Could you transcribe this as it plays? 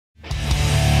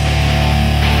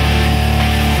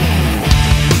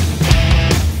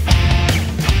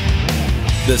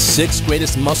The 6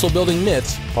 Greatest Muscle Building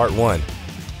Myths, Part 1.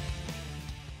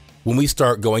 When we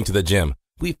start going to the gym,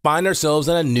 we find ourselves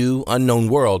in a new, unknown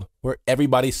world where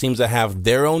everybody seems to have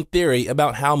their own theory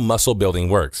about how muscle building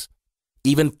works.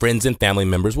 Even friends and family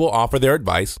members will offer their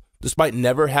advice, despite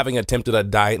never having attempted a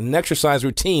diet and exercise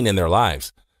routine in their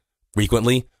lives.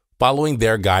 Frequently, following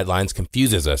their guidelines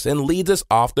confuses us and leads us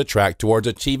off the track towards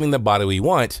achieving the body we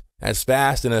want as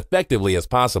fast and effectively as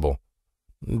possible.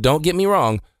 Don't get me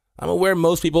wrong, I'm aware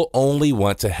most people only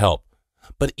want to help.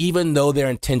 But even though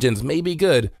their intentions may be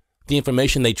good, the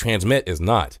information they transmit is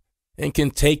not, and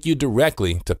can take you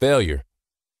directly to failure.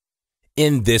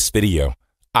 In this video,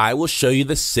 I will show you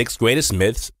the 6 greatest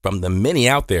myths from the many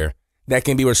out there that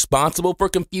can be responsible for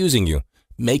confusing you,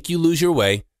 make you lose your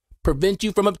way, prevent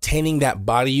you from obtaining that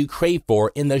body you crave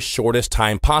for in the shortest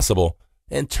time possible,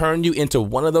 and turn you into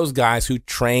one of those guys who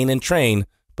train and train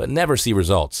but never see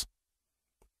results.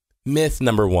 Myth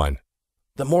number 1.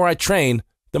 The more I train,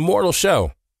 the more it'll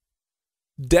show.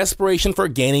 Desperation for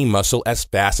gaining muscle as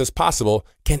fast as possible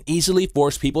can easily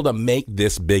force people to make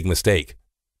this big mistake.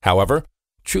 However,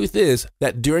 truth is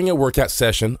that during a workout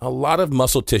session, a lot of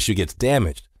muscle tissue gets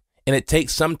damaged, and it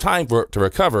takes some time for it to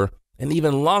recover and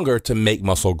even longer to make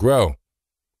muscle grow.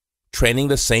 Training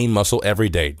the same muscle every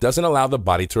day doesn't allow the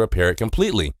body to repair it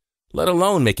completely, let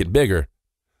alone make it bigger.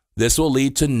 This will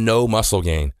lead to no muscle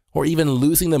gain, or even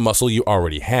losing the muscle you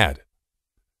already had.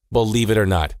 Believe it or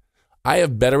not, I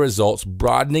have better results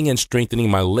broadening and strengthening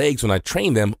my legs when I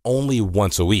train them only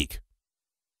once a week.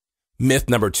 Myth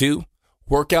number 2,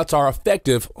 workouts are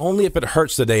effective only if it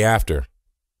hurts the day after.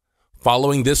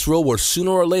 Following this rule will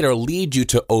sooner or later lead you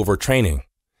to overtraining.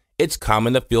 It's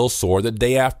common to feel sore the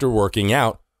day after working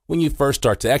out when you first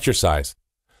start to exercise.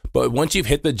 But once you've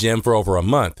hit the gym for over a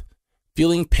month,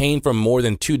 feeling pain for more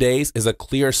than 2 days is a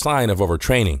clear sign of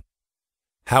overtraining.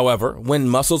 However, when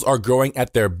muscles are growing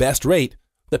at their best rate,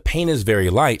 the pain is very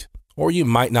light, or you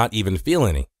might not even feel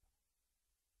any.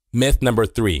 Myth number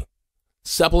 3.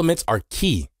 Supplements are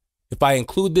key. If I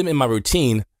include them in my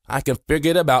routine, I can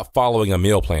forget about following a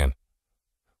meal plan.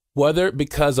 Whether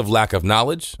because of lack of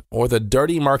knowledge or the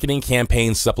dirty marketing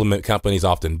campaigns supplement companies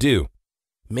often do,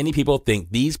 many people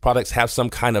think these products have some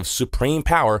kind of supreme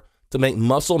power to make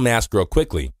muscle mass grow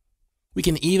quickly. We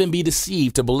can even be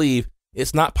deceived to believe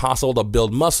it's not possible to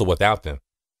build muscle without them.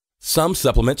 Some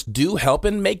supplements do help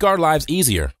and make our lives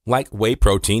easier, like whey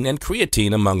protein and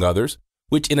creatine among others,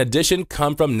 which in addition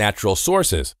come from natural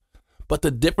sources. But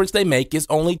the difference they make is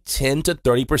only 10 to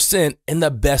 30% in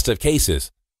the best of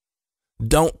cases.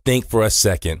 Don't think for a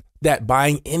second that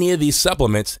buying any of these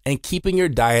supplements and keeping your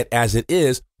diet as it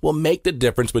is will make the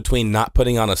difference between not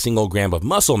putting on a single gram of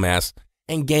muscle mass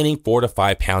and gaining 4 to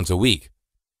 5 pounds a week.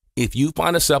 If you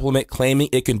find a supplement claiming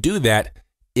it can do that,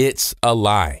 it's a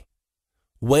lie.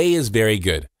 Whey is very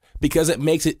good because it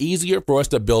makes it easier for us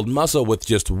to build muscle with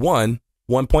just 1,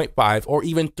 1.5, or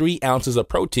even 3 ounces of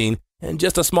protein in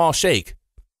just a small shake.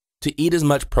 To eat as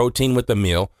much protein with a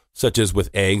meal, such as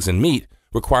with eggs and meat,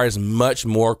 requires much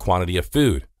more quantity of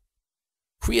food.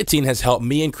 Creatine has helped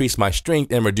me increase my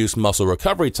strength and reduce muscle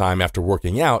recovery time after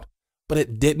working out, but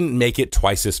it didn't make it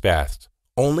twice as fast,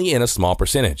 only in a small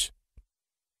percentage.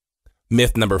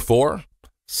 Myth number 4,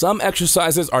 some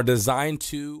exercises are designed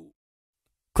to...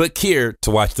 Click here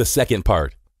to watch the second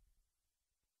part.